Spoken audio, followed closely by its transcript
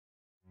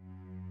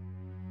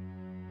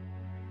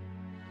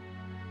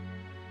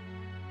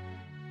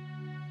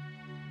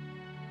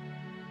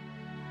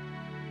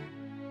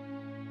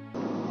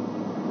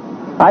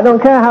I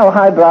don't care how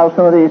highbrow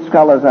some of these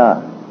scholars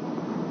are.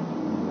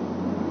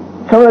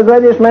 Some of the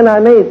greatest men I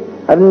meet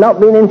have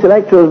not been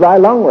intellectuals by a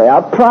long way.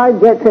 Our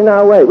pride gets in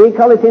our way. We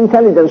call it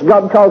intelligence.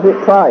 God calls it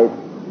pride.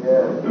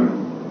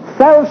 Yeah.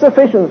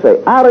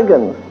 Self-sufficiency,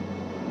 arrogance.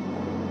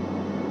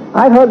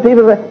 I've heard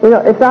people say,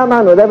 if that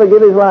man would ever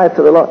give his life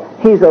to the Lord,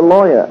 he's a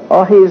lawyer,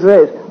 or he's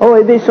this. Oh,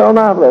 he'd be so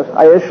marvelous.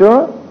 Are you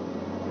sure?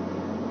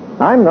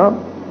 I'm not.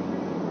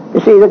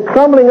 You see, the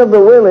crumbling of the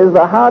will is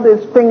the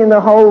hardest thing in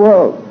the whole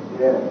world.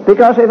 Yeah.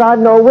 Because if I've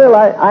no will,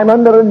 I'm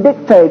under a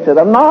dictator,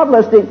 a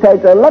marvelous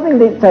dictator, a loving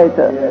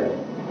dictator. Yeah.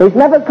 He's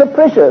never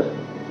capricious.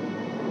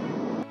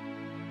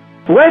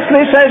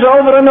 Wesley says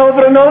over and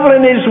over and over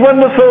in his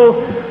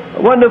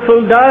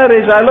wonderful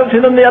diaries, I looked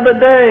at them the other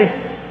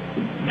day,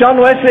 John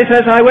Wesley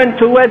says, I went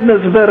to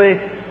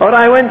Wednesbury, or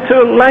I went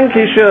to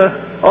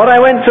Lancashire, or I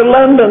went to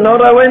London, or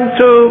I went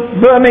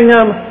to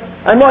Birmingham.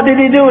 And what did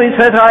he do? He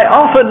says, I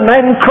offered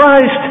men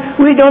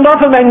Christ. We don't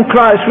offer men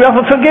Christ. We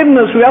offer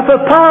forgiveness. We offer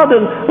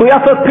pardon. We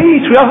offer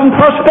peace. We offer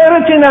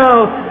prosperity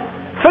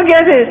now.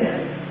 Forget it.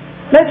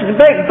 Let's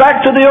get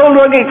back to the old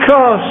rugged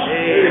cross.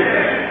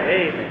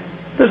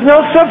 There's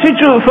no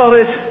substitute for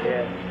it.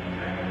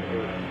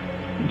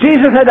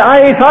 Jesus said,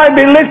 if I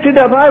be lifted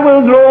up, I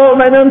will draw all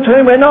men unto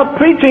him. We're not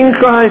preaching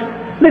Christ.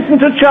 Listen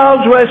to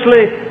Charles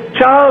Wesley.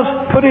 Charles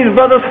put his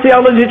brother's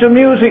theology to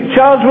music.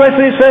 Charles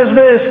Wesley says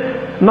this,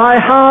 my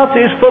heart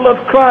is full of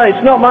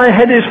Christ, not my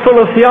head is full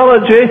of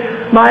theology.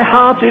 My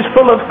heart is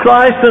full of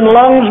Christ and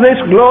longs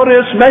this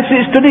glorious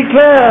message to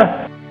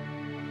declare.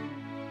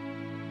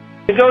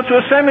 You go to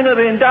a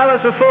seminary in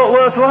Dallas or Fort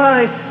Worth,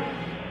 why?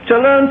 To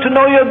learn to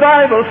know your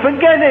Bible.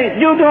 Forget it.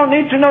 You don't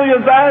need to know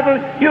your Bible.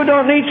 You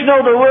don't need to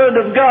know the Word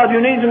of God. You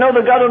need to know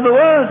the God of the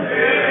Word.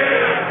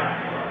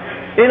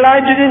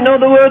 Elijah didn't know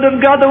the Word of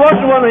God. There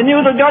wasn't one. He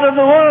knew the God of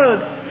the Word.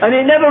 And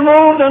he never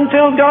moved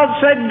until God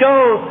said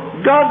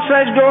go. God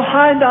says go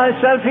hide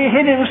thyself. He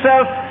hid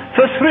himself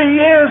for 3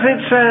 years,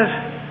 it says.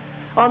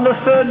 On the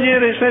 3rd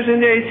year, it says in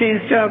the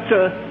 18th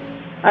chapter.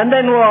 And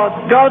then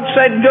what? God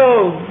said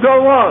go.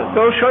 Go what?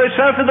 Go show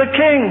yourself to the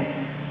king.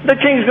 The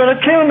king's going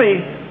to kill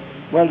me.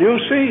 Well, you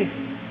see,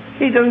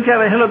 he doesn't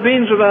care a hill of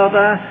beans about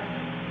that.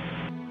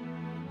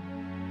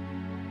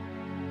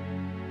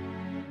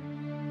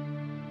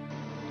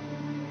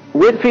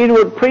 Whitfield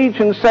would preach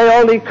and say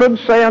all he could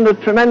say under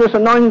tremendous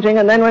anointing,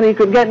 and then when he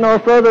could get no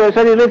further, he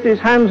said he'd lift his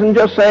hands and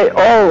just say,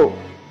 oh.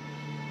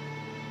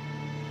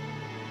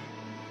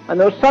 And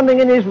there was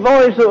something in his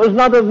voice that was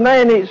not of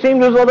men. It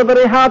seemed as though the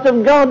very heart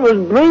of God was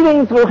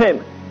breathing through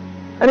him.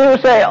 And he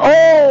would say,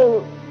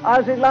 oh,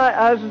 as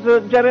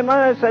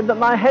Jeremiah said, that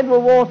my head were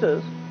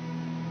waters.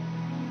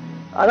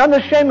 And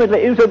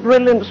unashamedly, he was a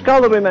brilliant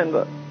scholar,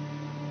 remember.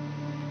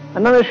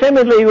 And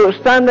unashamedly, he would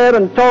stand there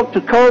and talk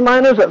to coal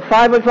miners at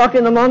 5 o'clock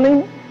in the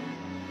morning.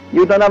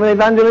 You don't have an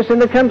evangelist in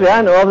the country,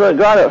 I know of, that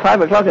go out at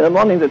 5 o'clock in the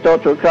morning to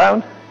talk to a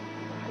crowd.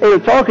 He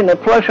would talk in the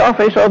plush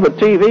office over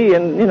TV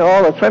and,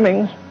 all the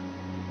trimmings.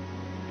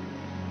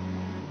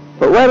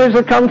 But where is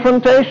the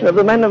confrontation of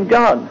the men of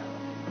God?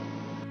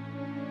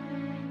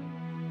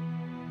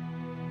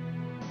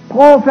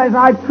 Paul says,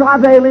 I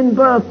travail in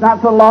birth.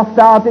 That's a lost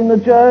art in the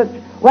church.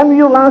 When were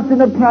you last in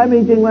a prayer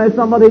meeting where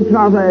somebody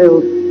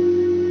travailed?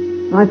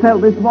 I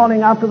felt this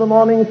morning after the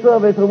morning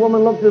service, a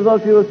woman looked as though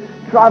she was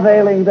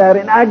travailing there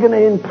in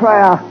agony in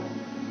prayer.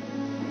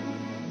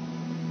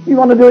 You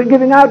want to do it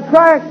giving out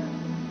tracts?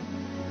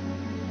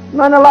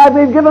 Men alive,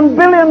 we've given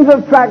billions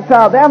of tracts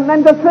out. They haven't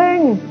meant a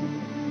thing.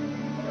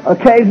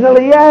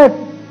 Occasionally, yes.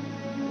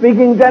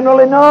 Speaking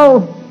generally,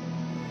 no.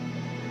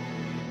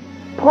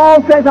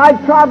 Paul says, I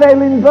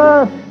travail in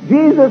birth.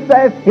 Jesus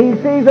says he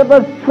sees of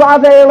the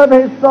travail of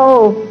his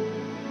soul.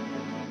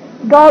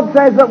 God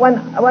says that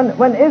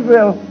when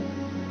Israel,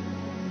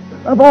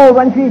 of old,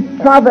 when she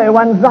travailed,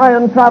 when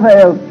Zion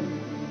travailed,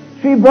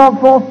 she brought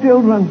forth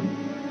children.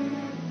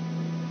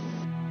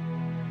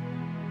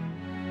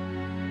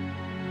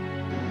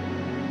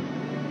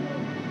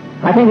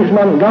 I think it's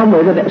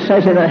Montgomery that it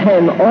says in a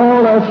hymn,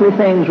 all earthly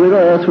things with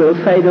earth will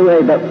fade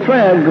away, but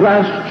prayer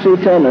grasps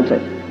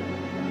eternity.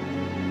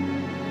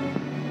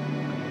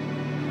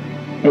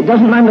 It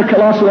doesn't demand a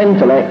colossal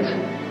intellect.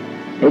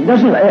 It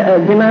doesn't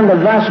demand a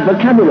vast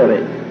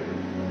vocabulary.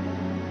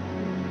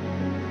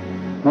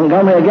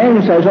 Montgomery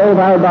again says, O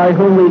thou by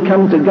whom we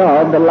come to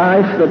God, the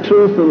life, the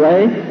truth, the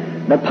way,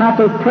 the path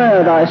of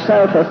prayer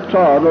thyself hath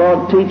trod,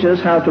 Lord, teach us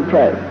how to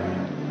pray.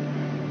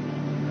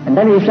 And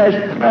then he says,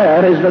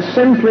 prayer is the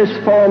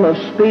simplest form of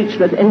speech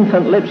that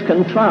infant lips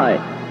can try.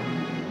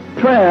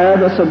 Prayer,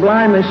 the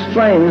sublimest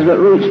strains that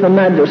reach the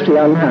majesty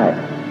on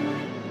high.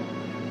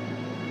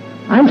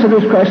 Answer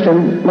this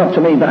question, not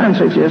to me, but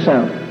answer it to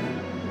yourself.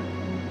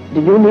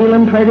 Did you kneel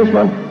and pray this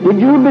morning? Did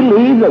you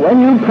believe that when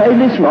you prayed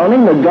this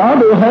morning, the God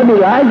who heard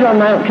Elijah on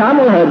Mount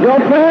Carmel heard your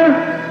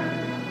prayer?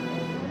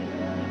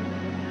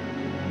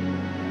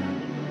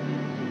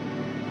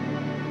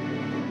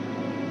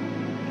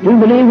 Do you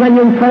believe when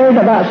you prayed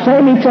about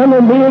same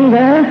eternal being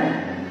there,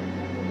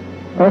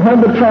 or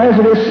heard the prayers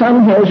of his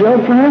Son, hears your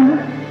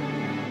prayer?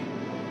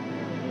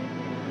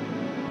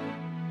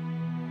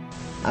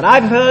 And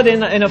I've heard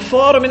in a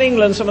forum in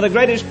England some of the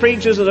greatest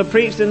preachers that have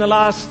preached in the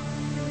last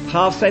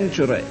half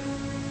century.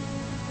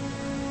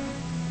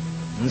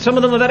 And some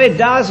of them were very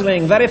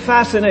dazzling, very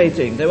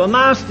fascinating. They were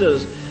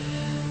masters.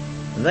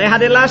 They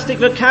had elastic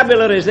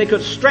vocabularies. They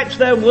could stretch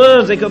their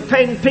words. They could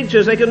paint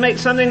pictures. They could make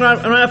something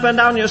run up and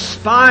down your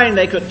spine.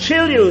 They could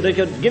chill you. They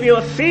could give you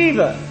a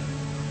fever.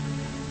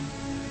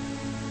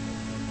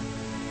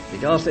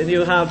 Because they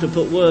knew how to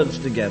put words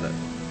together.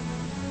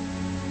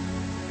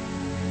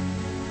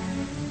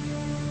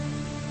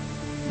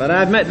 But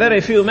I've met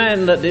very few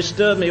men that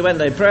disturbed me when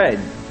they prayed.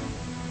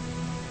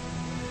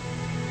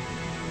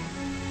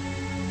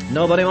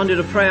 Nobody wanted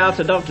to pray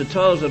after Dr.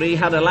 Tozer. He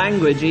had a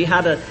language. He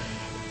had,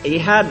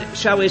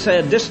 shall we say,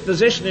 a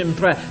disposition in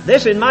prayer.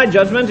 This, in my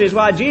judgment, is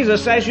why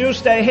Jesus says, you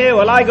stay here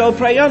while I go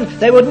pray on.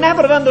 They would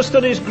never have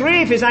understood his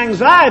grief, his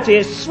anxiety,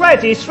 his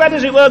sweat. He sweat,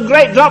 as it were,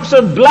 great drops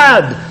of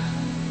blood.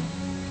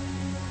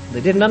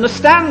 They didn't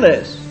understand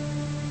this.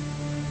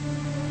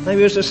 They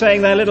were used to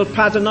saying their little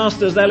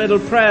paternosters, their little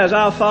prayers,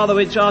 Our Father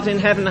which art in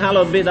heaven,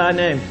 hallowed be thy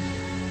name.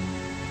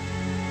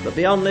 But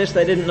beyond this,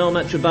 they didn't know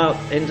much about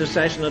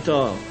intercession at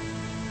all.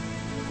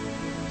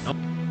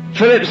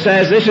 Philip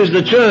says this is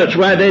the church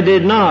where they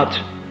did not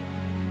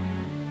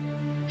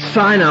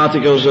sign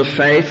articles of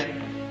faith,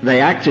 they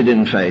acted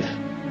in faith.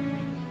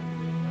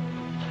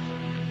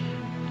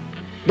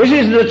 This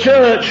is the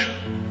church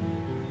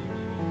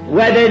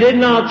where they did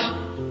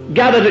not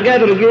gather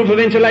together a group of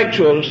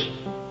intellectuals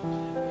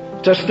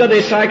to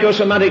study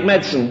psychosomatic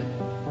medicine.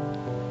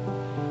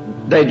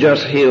 They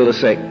just heal the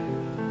sick.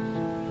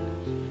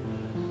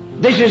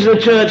 This is the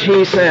church,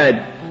 he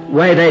said,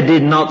 where they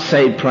did not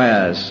say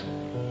prayers,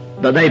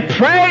 but they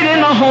prayed in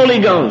the Holy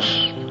Ghost.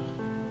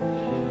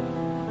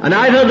 And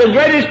I've heard the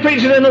greatest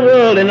preachers in the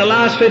world in the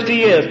last 50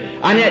 years,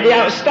 and yet the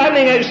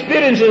outstanding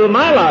experiences of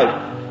my life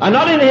are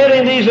not in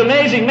hearing these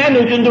amazing men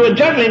who can do a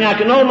juggling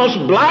act and almost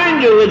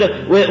blind you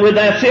with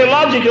their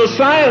theological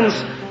science.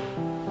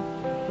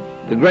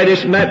 The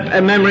greatest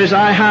memories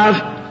I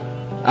have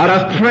are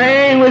of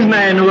praying with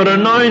men who were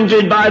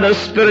anointed by the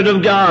Spirit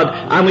of God,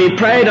 and we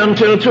prayed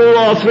until 2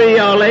 or 3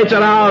 or later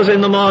hours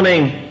in the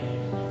morning.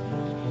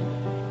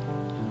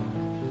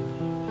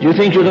 Do you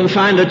think you can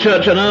find a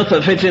church on earth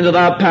that fits into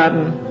that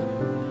pattern?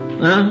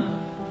 Huh?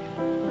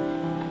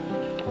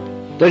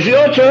 Does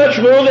your church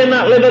move in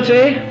that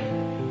liberty?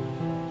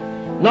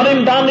 Not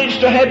in bondage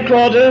to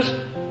headquarters,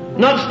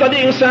 not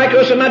studying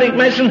psychosomatic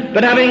medicine,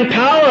 but having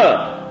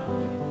power.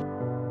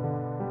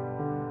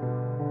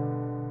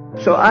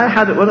 So I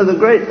had one of the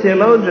great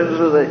theologians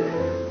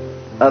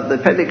of the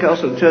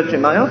Pentecostal church in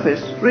my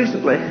office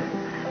recently.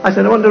 I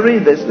said, I want to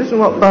read this. Listen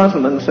to what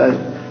Bartleman says.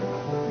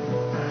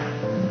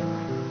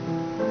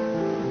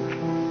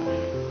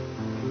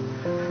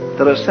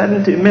 There are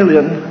 70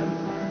 million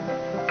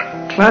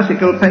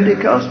classical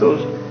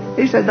Pentecostals.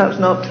 He said, that's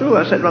not true.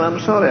 I said, well, I'm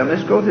sorry, I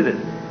misquoted it.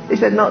 He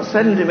said, not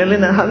 70 million,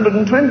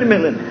 120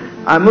 million.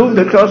 I moved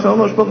across,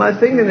 almost put my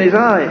finger in his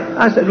eye.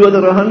 I said, were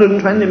there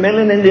 120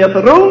 million in the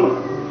upper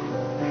room?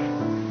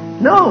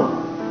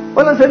 No.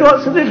 Well, I said,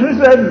 what's the difference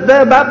between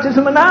their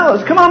baptism and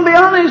ours? Come on, be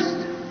honest.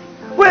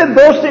 We're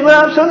boasting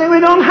about something we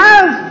don't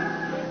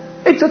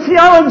have. It's a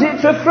theology,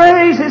 it's a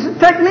phrase, it's a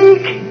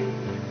technique.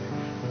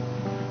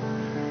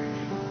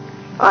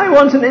 I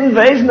want an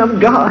invasion of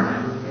God.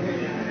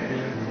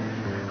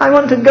 I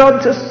want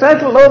God to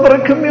settle over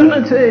a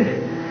community.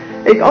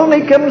 It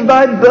only comes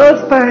by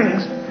birth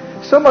pangs.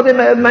 Somebody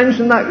may have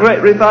mentioned that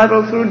great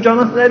revival through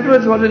Jonathan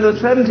Edwards, what in the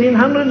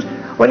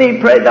 1700s, when he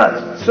prayed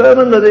that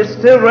sermon that is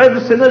still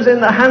read, sinners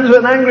in the hands of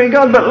an angry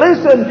God. But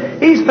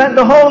listen, he spent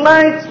the whole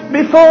night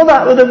before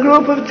that with a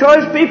group of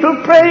choice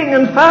people praying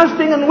and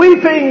fasting and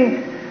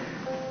weeping.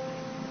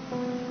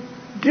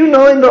 Do you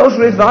know in those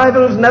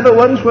revivals never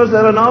once was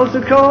there an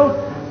altar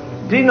call?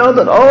 Do you know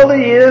that all the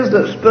years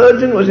that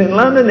Spurgeon was in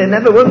London, he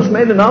never once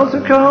made an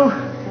altar call?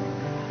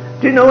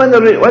 Do you know when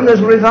there's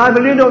a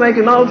revival, you don't make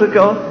an altar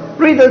call?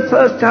 Read the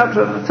third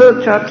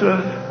chapter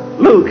of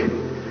Luke.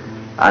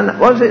 And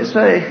what does it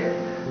say?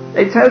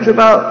 It tells you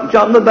about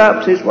John the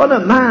Baptist. What a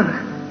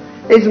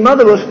man. His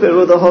mother was filled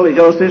with the Holy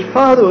Ghost. His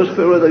father was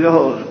filled with the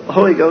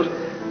Holy Ghost.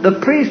 The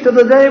priest of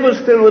the day was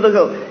filled with the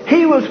Ghost.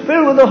 He was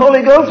filled with the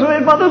Holy Ghost from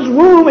his mother's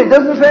womb. It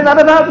doesn't say that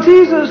about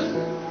Jesus.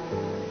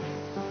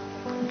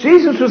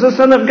 Jesus was the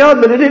Son of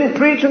God, but he didn't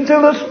preach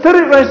until the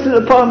Spirit rested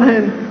upon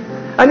him.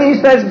 And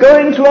he says, go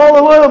into all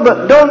the world,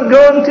 but don't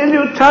go until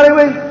you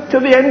tarry to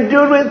be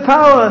endued with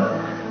power.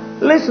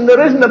 Listen,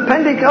 there isn't a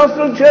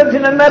Pentecostal church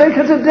in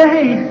America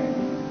today.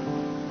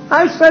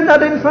 I've said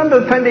that in front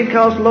of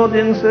Pentecostal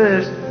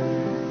audiences.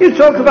 You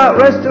talk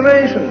about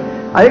restoration.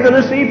 Are you going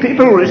to see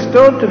people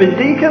restored to be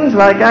deacons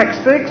like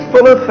Acts 6,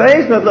 full of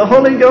faith and of the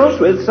Holy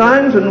Ghost with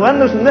signs and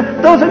wonders?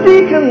 Those are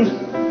deacons.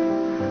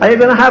 Are you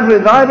going to have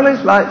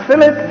revivalists like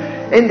Philip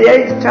in the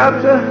 8th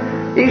chapter?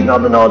 He's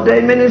not an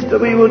ordained minister,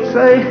 we would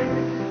say.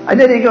 And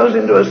then he goes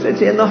into a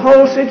city and the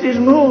whole city is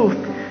moved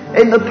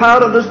in the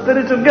power of the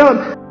Spirit of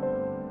God.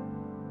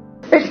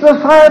 It's the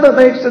fire that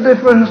makes the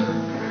difference.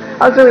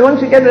 I'll tell you,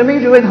 once you get in a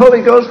meeting with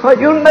Holy Ghost fire,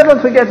 you'll never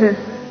forget it.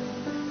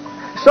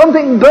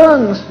 Something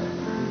burns.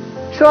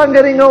 So I'm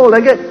getting old,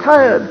 I get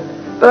tired.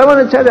 But I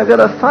want to tell you, I've got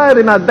a fire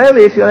in my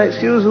belly, if you'll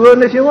excuse the word,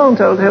 and if you won't,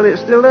 I'll tell you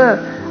it's still there.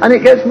 And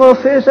it gets more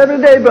fierce every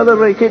day, Brother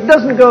Rick. It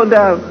doesn't go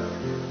down.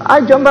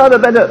 I jump out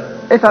of bed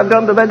if I've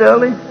gone to bed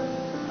early.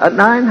 At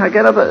 9, I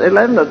get up at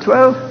 11 or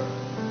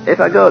 12. If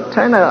I go at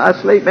 10, I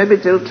sleep maybe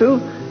till 2.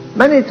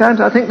 Many times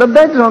I think the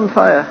bed's on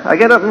fire. I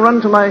get up and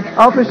run to my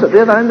office at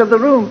the other end of the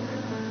room.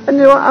 And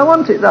you know, I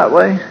want it that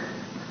way.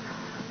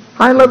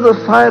 I love the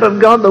fire of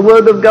God, the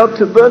Word of God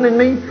to burn in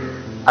me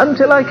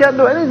until I can't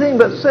do anything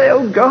but say,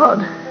 oh God,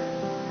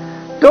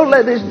 don't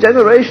let this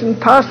generation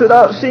pass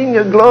without seeing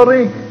your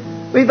glory.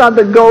 We've had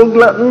the gold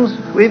gluttons.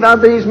 We've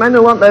had these men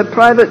who want their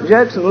private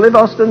jets and live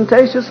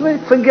ostentatiously.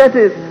 Forget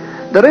it.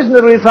 There isn't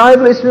a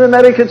revivalist in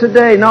America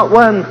today, not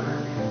one.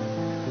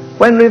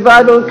 When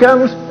revival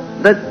comes,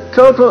 the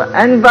total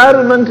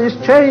environment is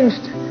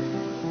changed.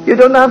 You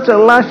don't have to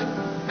lash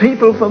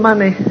people for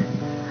money.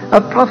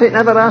 A prophet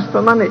never asks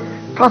for money.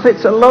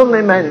 Prophets are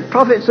lonely men.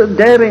 Prophets are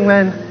daring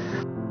men.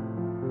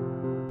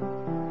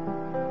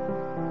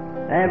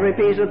 Every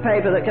piece of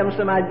paper that comes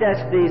to my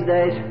desk these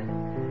days,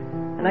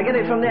 and I get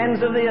it from the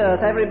ends of the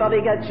earth.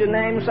 Everybody gets your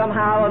name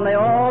somehow, and they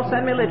all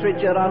send me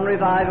literature on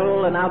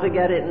revival and how to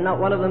get it, and not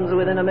one of them's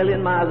within a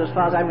million miles as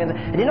far as I'm concerned.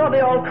 And you know what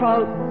they all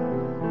quote?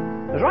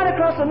 It was right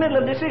across the middle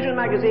of Decision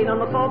magazine on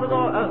the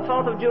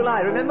 4th of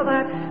July. Remember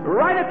that?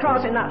 Right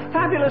across in that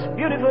fabulous,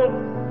 beautiful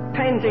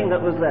painting that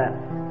was there.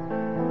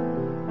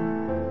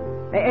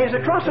 It's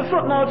across a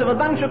footnote of a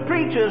bunch of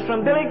preachers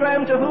from Billy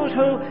Graham to who's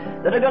who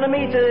that are going to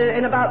meet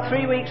in about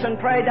 3 weeks and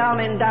pray down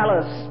in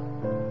Dallas.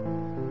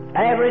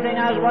 Everything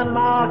has one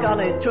mark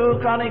on it, 2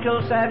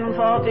 Chronicles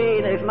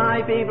 7:14. If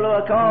my people who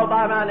are called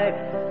by my name.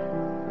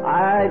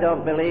 I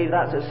don't believe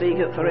that's a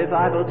secret for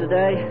revival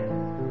today.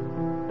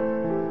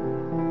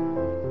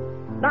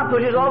 That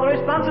pushes all the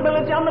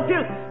responsibility on the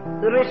pew.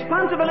 The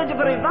responsibility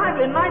for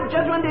revival, in my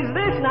judgment, is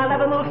this, and I'll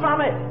never move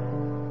from it.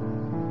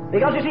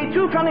 Because you see,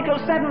 2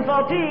 Chronicles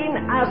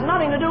 7:14 has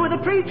nothing to do with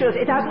the preachers.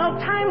 It has no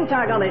time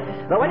tag on it.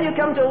 But when you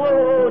come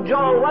to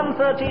Joel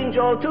 1:13,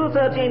 Joel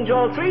 2:13,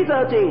 Joel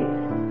 3:13,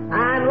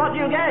 and what do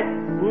you get?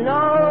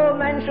 No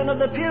mention of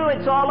the pew.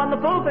 It's all on the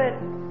pulpit.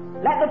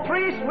 Let the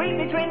priests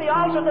weep between the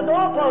altar and the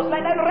doorpost.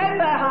 Let them rend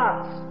their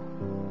hearts.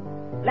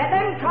 Let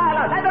them cry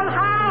out. Let them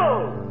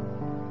howl.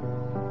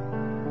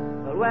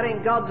 But where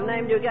in God's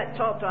name do you get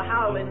taught to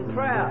howl in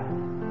prayer?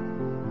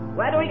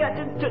 Where do we get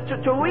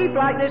to weep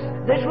like this?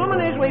 This woman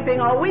is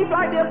weeping, or weep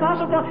like the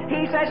Apostle Paul.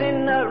 He says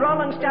in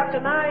Romans chapter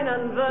 9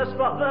 and verse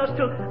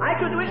 2, I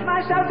could wish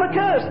myself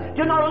accursed.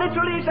 You know,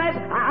 literally he says,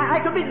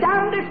 I could be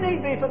damned if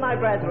need be for my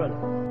brethren.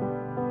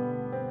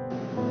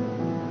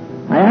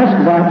 I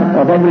ask that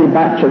of every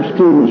batch of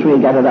students we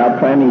get at our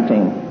prayer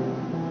meeting.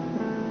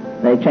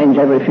 They change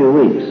every few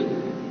weeks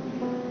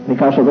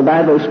because of the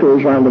Bible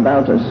schools round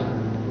about us.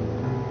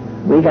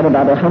 We get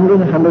about 100,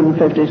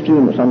 150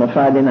 students on a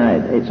Friday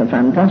night. It's a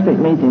fantastic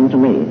meeting to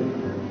me.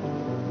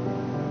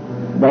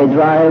 They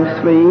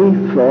drive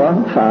 3,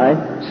 4, 5,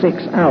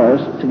 6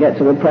 hours to get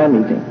to the prayer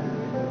meeting.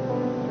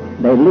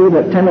 They leave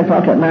at 10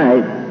 o'clock at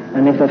night,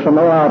 and if they're from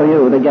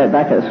ORU, they get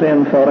back at 3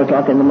 and 4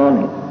 o'clock in the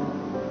morning.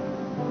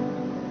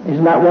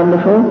 Isn't that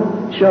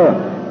wonderful? Sure.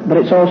 But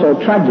it's also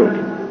tragic.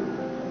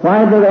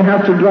 Why do they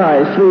have to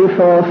drive 3,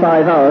 4,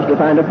 5 hours to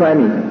find a prayer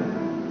meeting?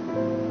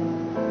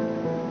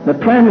 The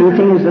prayer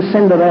meeting is the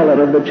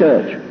Cinderella of the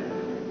church.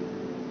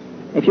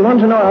 If you want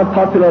to know how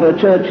popular a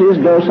church is,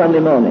 go Sunday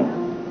morning.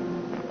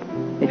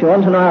 If you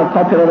want to know how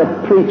popular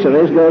a preacher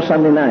is, go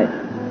Sunday night.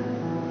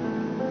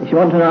 If you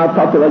want to know how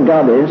popular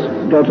God is,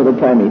 go to the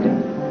prayer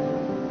meeting.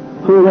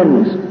 Who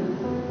wins?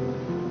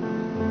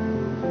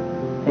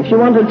 If you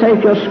want to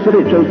take your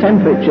spiritual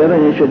temperature,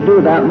 and you should do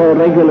that more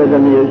regularly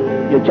than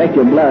you check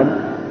your blood,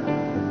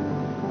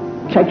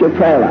 check your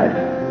prayer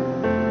life.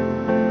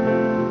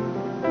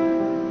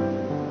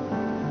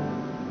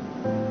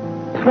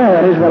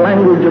 Prayer is the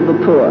language of the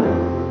poor.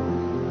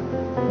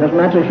 Doesn't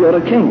matter if you're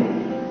a king.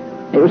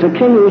 It was a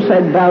king who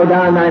said, bow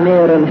down thine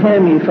ear and hear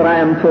me, for I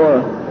am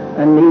poor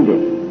and needy.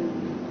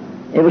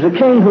 It was a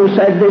king who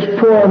said, this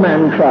poor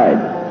man cried.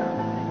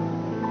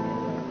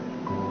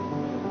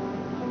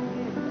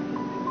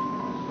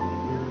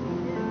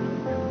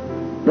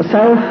 The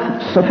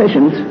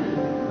self-sufficient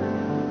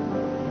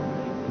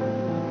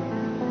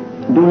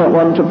do not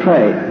want to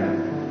pray.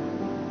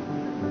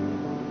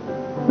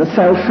 The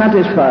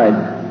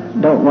self-satisfied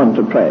don't want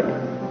to pray.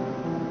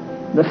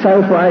 The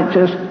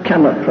self-righteous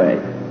cannot pray.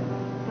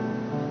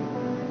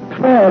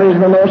 Prayer is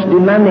the most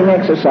demanding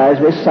exercise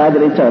this side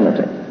of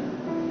eternity.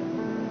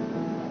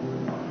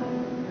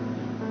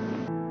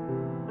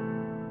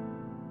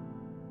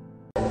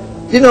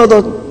 You know,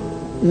 the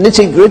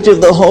nitty-gritty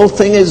of the whole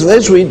thing is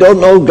this: we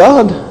don't know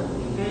God.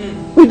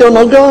 We don't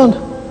know God.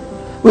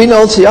 We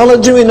know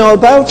theology, we know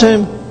about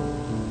Him.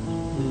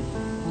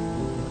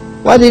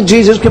 Why did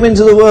Jesus come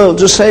into the world?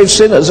 To save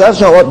sinners. That's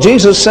not what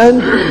Jesus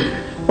said.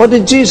 What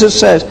did Jesus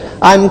say?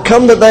 I'm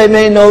come that they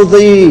may know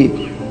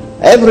Thee.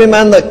 Every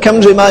man that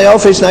comes in my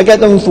office, and I get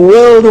them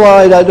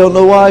worldwide, I don't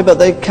know why, but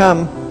they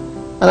come.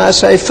 And I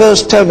say,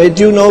 first tell me,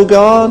 do you know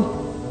God?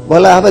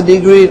 Well, I have a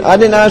degree. I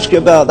didn't ask you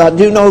about that.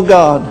 Do you know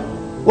God?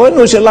 When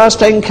was your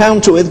last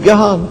encounter with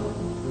God?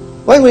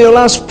 When were you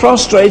last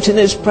prostrate in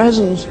His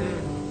presence?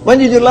 When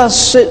did you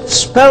last sit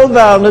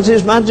spellbound at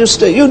His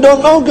majesty? You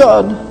don't know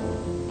God.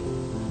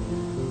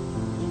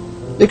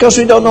 Because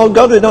we don't know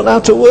God, we don't know how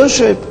to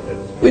worship.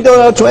 We don't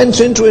know how to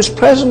enter into His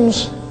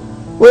presence.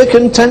 We're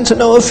content to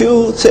know a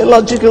few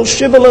theological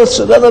shibboleths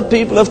that other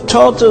people have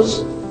taught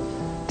us.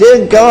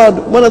 Dear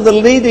God, one of the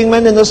leading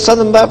men in the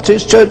Southern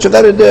Baptist Church, a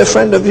very dear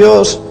friend of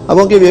yours, I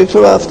won't give you a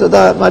clue after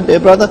that, my dear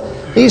brother,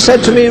 he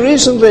said to me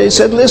recently, he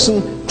said,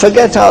 listen,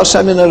 forget our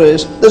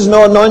seminaries. There's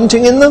no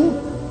anointing in them.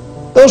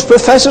 Those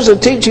professors are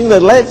teaching the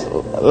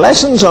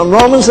lessons on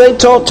Romans they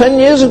taught 10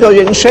 years ago.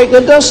 You can shake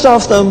the dust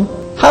off them.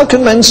 How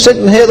can men sit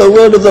and hear the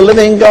word of the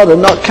living God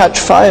and not catch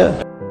fire?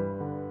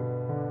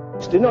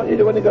 Do you know what you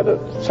do when you go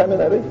to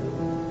seminary?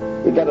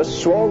 You get a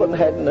swollen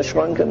head and a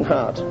shrunken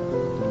heart.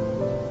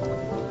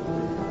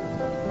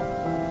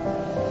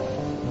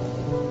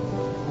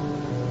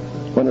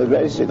 One of the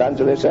greatest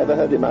evangelists I ever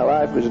heard in my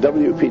life was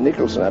W.P.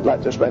 Nicholson. I'd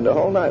like to spend a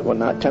whole night one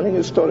night telling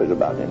you stories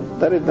about him.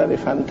 Very, very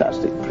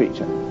fantastic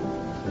preacher.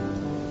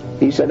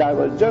 He said, I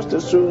would just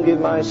as soon give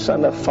my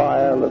son a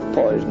phial of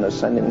poison as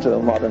send him to a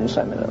modern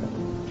seminary.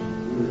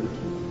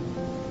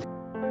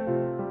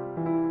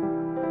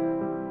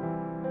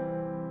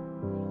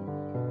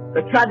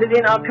 The tragedy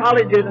in our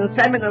colleges and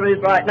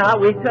seminaries right now,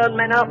 we turn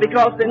men out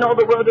because they know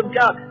the Word of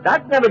God.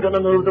 That's never going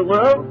to move the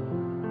world.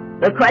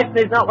 The question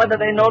is not whether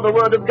they know the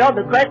Word of God.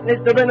 The question is,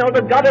 do they know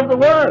the God of the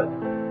Word?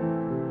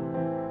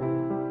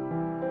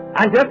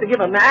 And just to give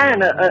a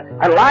man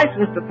a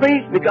license to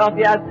preach because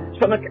he has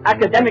some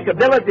academic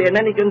ability, and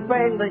then he can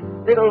frame the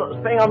little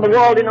thing on the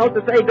wall, you know,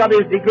 to say he got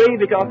his degree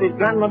because his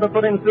grandmother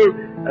put him through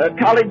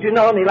college, you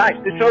know, and he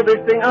likes to show this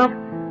thing off.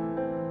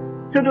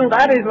 To do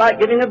that is like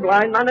giving a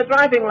blind man a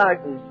driving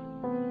license.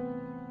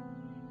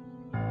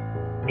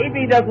 If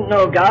he doesn't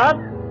know God,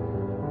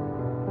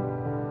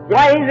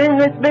 why is he in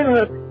this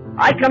business?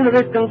 I come to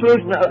this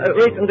conclusion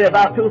recently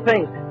about two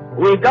things.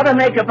 We've got to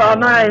make up our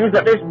minds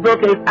that this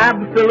book is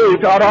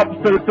absolute or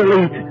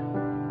obsolete.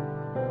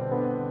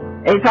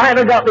 It's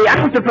either got the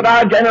answer for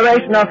our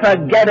generation or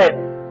forget it.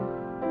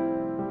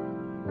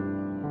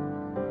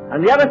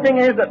 And the other thing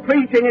is that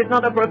preaching is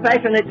not a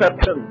profession, it's a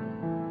passion.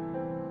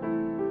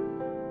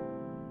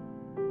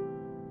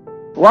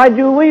 Why do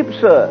you weep,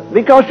 sir?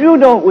 Because you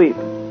don't weep.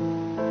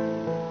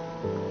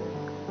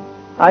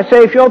 I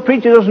say, if your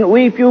preacher doesn't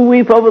weep, you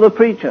weep over the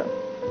preacher.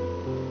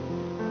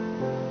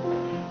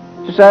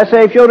 So I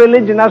say, if your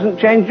religion hasn't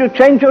changed, you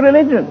change your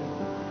religion.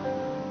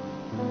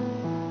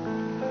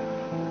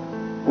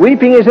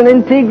 Weeping is an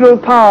integral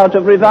part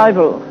of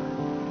revival.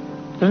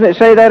 Doesn't it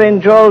say there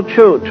in Joel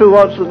 2,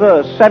 what's the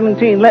verse?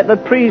 17, let the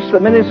priests, the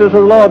ministers of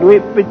the Lord,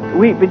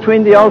 weep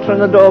between the altar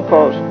and the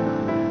doorpost.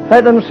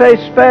 Let them say,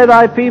 spare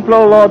thy people,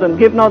 O Lord, and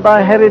give not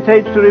thy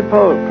heritage to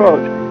reproach,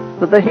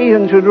 that the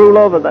heathen should rule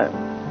over them.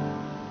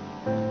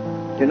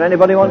 Do you know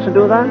anybody wants to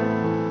do that?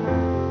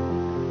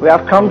 We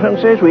have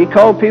conferences, we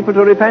call people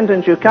to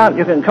repentance. You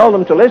can call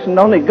them to listen,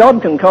 only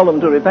God can call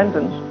them to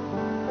repentance.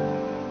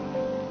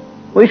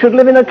 We should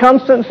live in a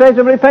constant state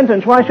of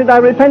repentance. Why should I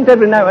repent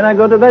every night when I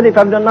go to bed if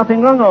I've done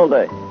nothing wrong all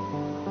day?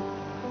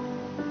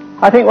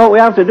 I think what we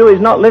have to do is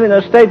not live in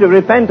a state of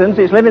repentance,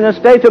 it's live in a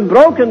state of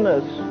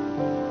brokenness.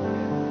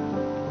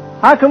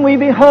 How can we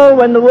be whole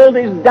when the world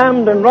is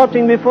damned and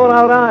rotting before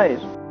our eyes?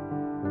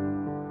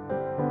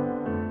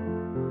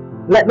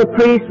 Let the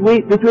priest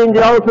weep between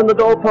the altar and the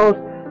doorpost.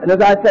 And as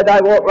I said,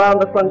 I walked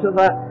round the front of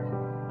that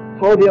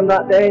podium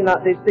that day in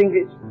that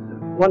distinguished,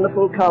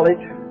 wonderful college.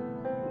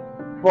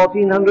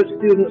 1,400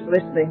 students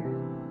listening.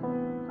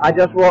 I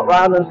just walked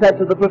round and said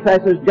to the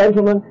professors,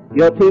 gentlemen,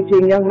 you're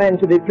teaching young men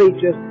to be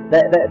preachers.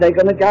 They're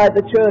going to guide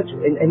the church,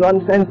 in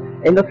one sense,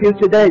 in the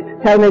future days.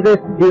 Tell me this,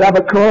 do you have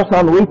a course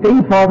on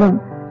weeping for them?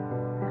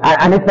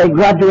 And if they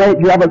graduate,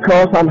 do you have a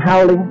course on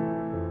howling?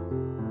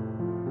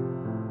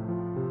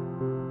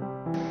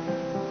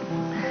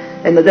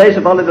 In the days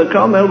of Oliver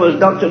Cromwell was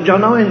Dr.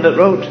 John Owen that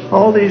wrote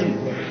all these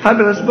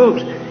fabulous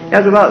books. He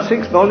has about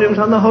 6 volumes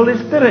on the Holy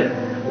Spirit.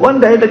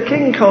 One day the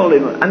king called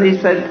him and he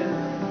said,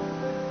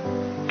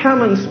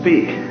 come and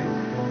speak.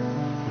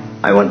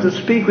 I want to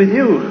speak with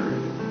you.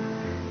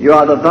 You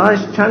are the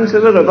Vice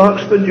Chancellor of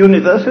Oxford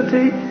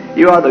University.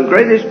 You are the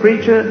greatest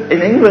preacher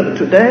in England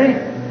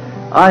today.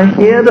 I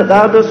hear that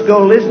thou dost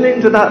go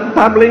listening to that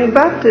babbling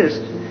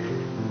Baptist.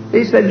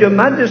 He said, Your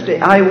Majesty,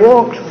 I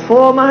walked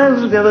 4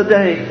 miles the other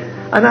day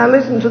and I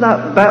listened to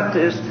that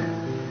Baptist.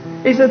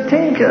 He's a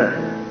tinker.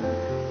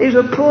 He's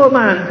a poor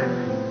man.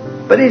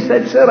 But he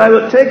said, sir, I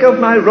would take off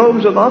my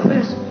robes of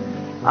office.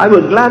 I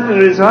would gladly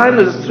resign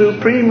as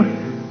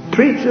supreme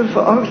preacher for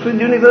Oxford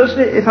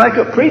University if I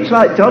could preach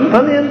like John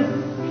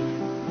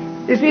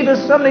Bunyan. You see,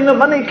 there's something that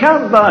money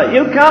can't buy.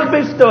 You can't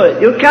bestow it.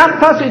 You can't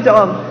pass it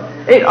on.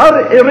 It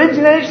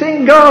originates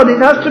in God. It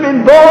has to be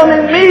born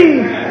in me.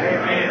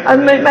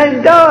 And it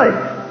may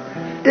die.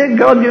 Dear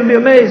God, you'll be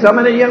amazed how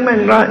many young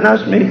men right now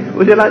ask me,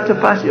 would you like to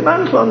pass your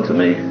mantle on to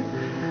me?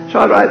 So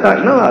I write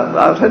back, no,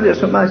 I'll send you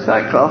some of my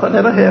sackcloth. I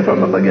never hear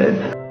from them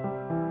again.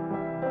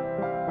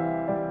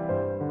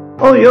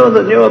 Oh, you're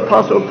the new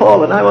Apostle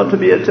Paul and I want to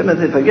be a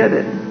Timothy. Forget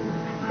it.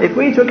 If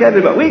we took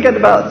everybody, we get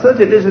about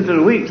 30 visitors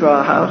a week to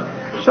our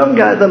house. Some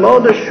guy, the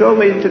Lord has shown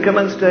me to come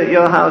and stay at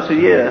your house a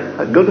year.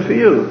 Good for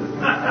you.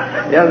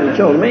 You haven't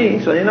told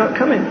me, so you're not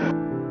coming.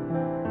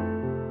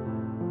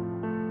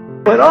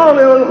 We're all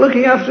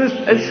looking after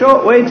a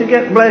short way to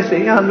get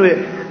blessing, aren't we?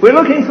 We're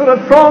looking for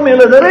a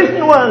formula. There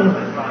isn't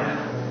one.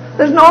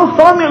 There's no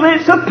formula.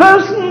 It's a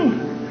person.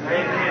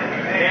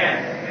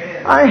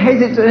 I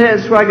hated to hear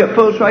Swaggart,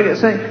 Paul Swaggart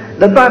saying,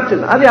 the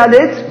baptism. Have you had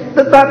it?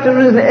 The baptism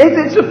isn't it.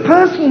 It's a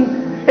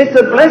person. It's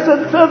the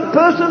blessed third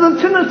person of the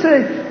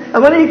Trinity.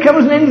 And when he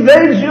comes and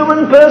invades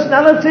human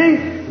personality,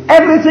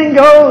 everything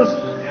goes.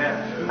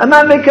 A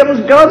man becomes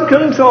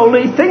God-controlled.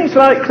 He thinks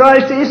like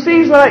Christ. He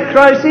sees like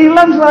Christ. He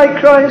loves like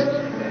Christ.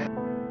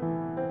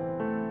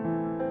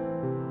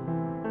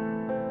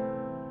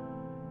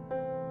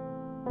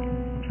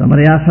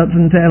 Somebody asked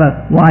Hudson Taylor,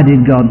 why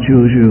did God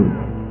choose you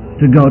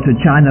to go to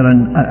China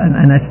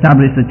and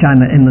establish the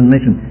China Inland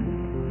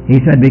Mission?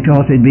 He said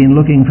because he'd been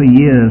looking for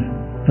years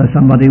for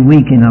somebody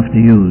weak enough to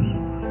use,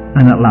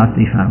 and at last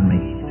he found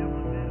me.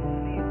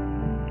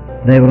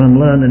 They were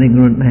unlearned and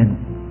ignorant men.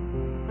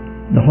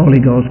 The Holy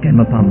Ghost came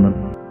upon them.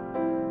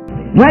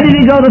 Where did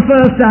he go the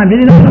first time?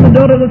 Did he knock on the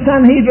door of the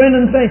Sanhedrin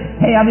and say,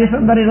 hey, have you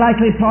somebody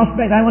likely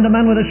prospect? I want a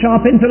man with a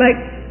sharp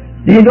intellect.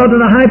 Did he go to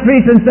the high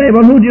priest and say,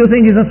 well, who do you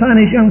think is the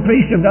finest young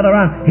priest you've got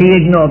around? He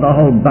ignored the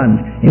whole bunch.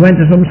 He went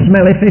to some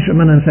smelly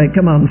fisherman and said,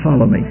 come on,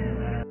 follow me.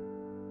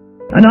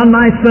 And on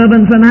my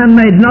servants and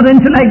handmaids, not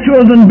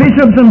intellectuals and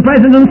bishops and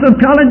presidents of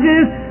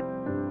colleges.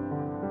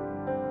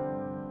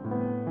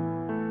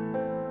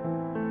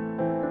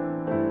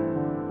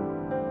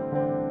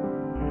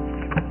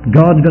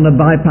 God's going to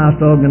bypass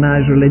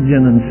organized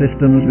religion and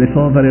systems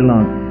before very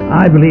long.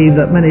 I believe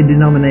that many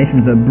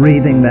denominations are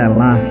breathing their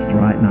last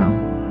right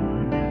now.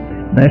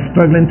 They're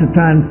struggling to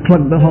try and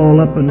plug the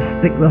hole up and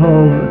stick the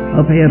hole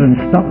up here and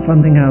stop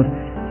something else.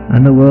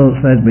 And the world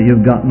says, but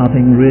you've got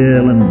nothing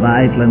real and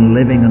vital and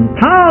living and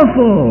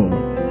powerful.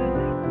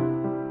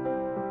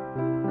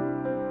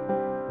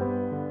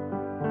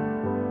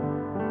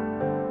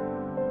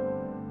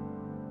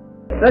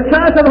 The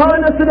Church of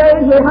Holiness today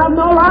is we have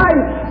no life.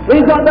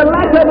 We've got the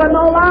letter but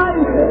no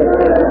life.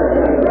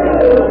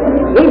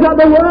 We've got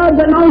the word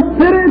but no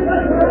spirit.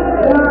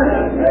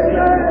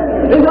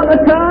 We've got the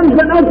terms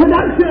but no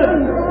production.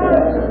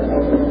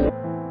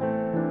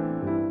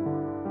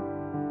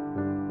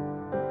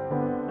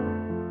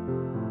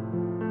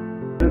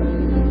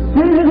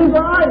 Jesus is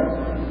right.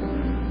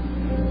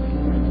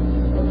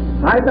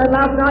 I said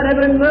last night,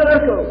 every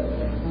miracle,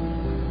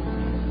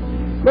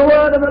 the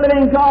word of the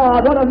living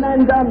God, what have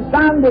men done?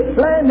 Bound it,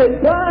 flamed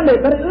it, burned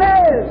it, but it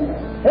lives.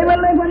 It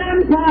will live when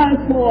empires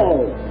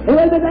fall. It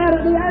will be there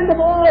at the end of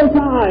all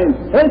time.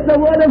 It's the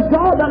word of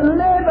God that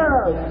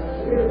liveth.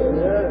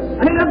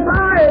 And it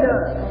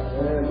abideth.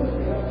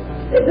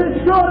 It's as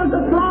sure as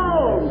the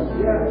throne.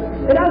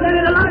 It has in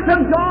it the life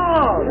of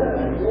God.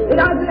 It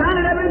has behind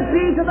it every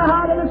beat of the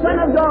heart of the Son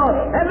of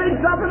God, every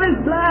drop of his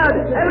blood,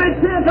 every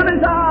tear from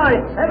his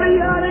eye,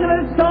 every yearning of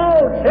his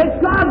soul. It's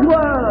God's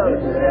word.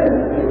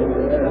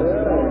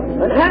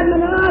 And heaven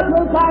and earth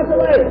will pass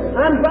away.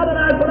 And brother,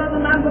 I put on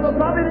the mantle of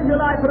prophet in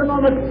July for a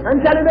moment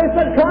and tell you this,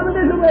 that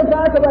communism will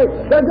pass away,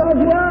 but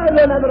God's word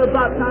will never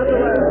pass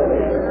away.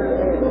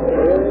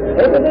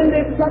 It is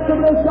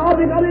indestructible God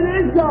because it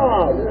is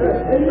God.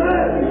 It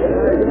lives.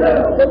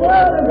 The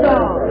word of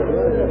God.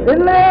 It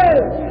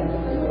lives.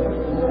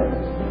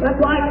 That's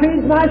why it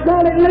feeds my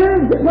soul. It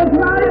lives. It was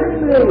life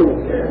in me.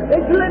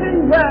 It's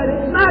living bread.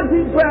 It's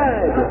magic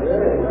bread.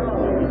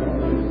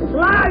 It's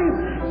life.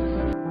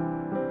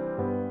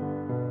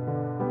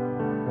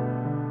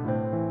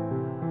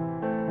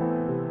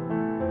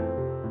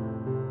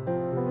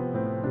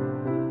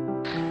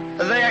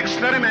 They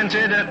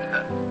experimented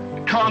at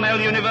Cornell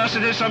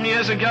University some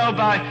years ago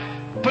by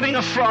putting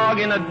a frog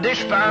in a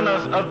dishpan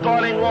of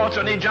boiling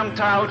water, and he jumped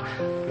out.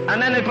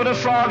 And then they put a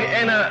frog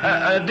in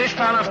a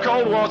dishpan of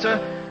cold water,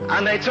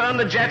 and they turned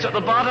the jet at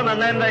the bottom,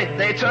 and then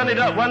they turned it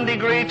up 1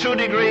 degree, 2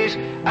 degrees.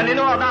 And you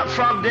know what that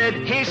frog did?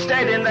 He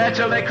stayed in there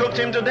till they cooked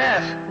him to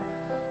death.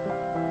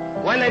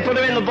 When they put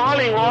him in the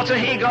boiling water,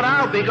 he got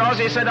out because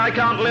he said, I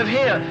can't live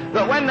here.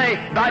 But when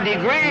by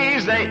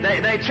degrees,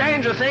 they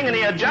changed the thing, and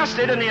he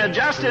adjusted, and he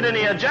adjusted, and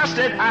he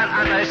adjusted,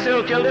 and they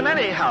still killed him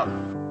anyhow.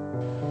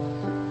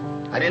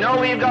 And you know,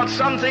 we've got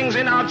some things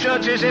in our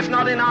churches, if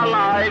not in our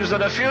lives,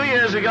 that a few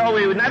years ago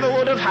we never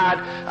would have had.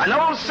 And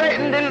old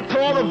Satan didn't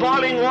pour the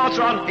boiling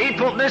water on. He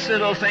put this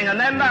little thing, and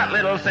then that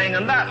little thing,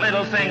 and that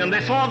little thing. And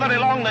before very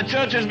long, the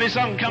church has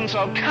become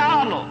so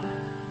carnal.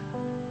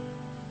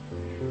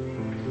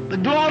 The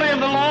glory of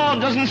the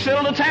Lord doesn't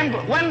fill the temple.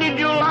 When did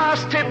you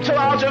last tiptoe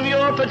out of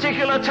your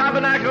particular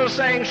tabernacle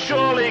saying,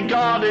 surely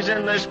God is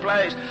in this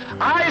place?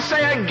 I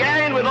say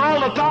again, with all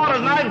the power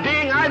of my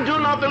being, I do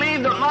not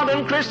believe that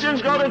modern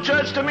Christians go to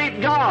church to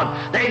meet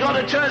God. They go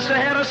to church to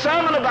hear a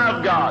sermon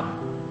about God.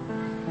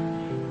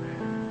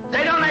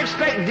 They don't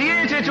expect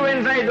deity to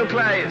invade the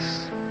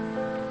place.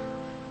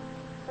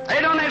 They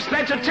don't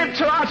expect to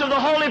tiptoe out of the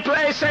holy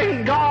place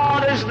saying,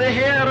 God is the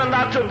here and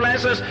that to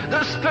bless us.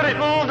 The Spirit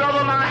moved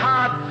over my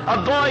heart.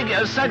 A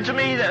boy said to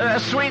me a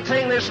sweet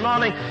thing this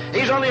morning.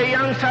 He's only a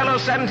young fellow,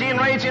 17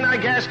 or 18, I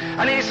guess.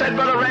 And he said,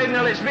 Brother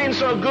Ravenhill, it's been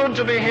so good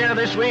to be here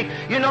this week.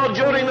 You know,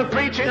 during the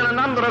preaching, and a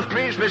number have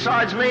preached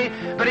besides me,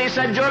 but he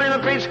said, during the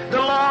preach, the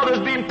Lord has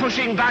been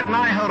pushing back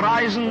my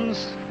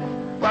horizons.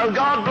 Well,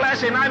 God bless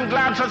him. I'm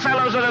glad for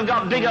fellows that have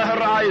got bigger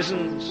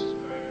horizons.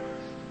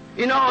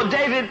 You know,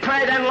 David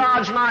prayed,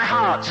 enlarge my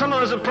heart. Some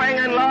of us are praying,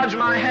 enlarge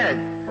my head.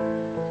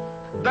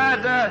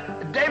 But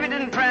David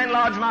didn't pray,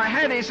 enlarge my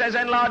head. He says,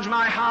 enlarge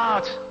my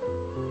heart.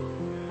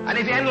 And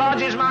if he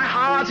enlarges my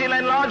heart, he'll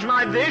enlarge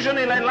my vision,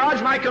 he'll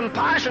enlarge my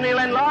compassion, he'll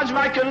enlarge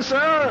my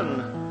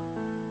concern.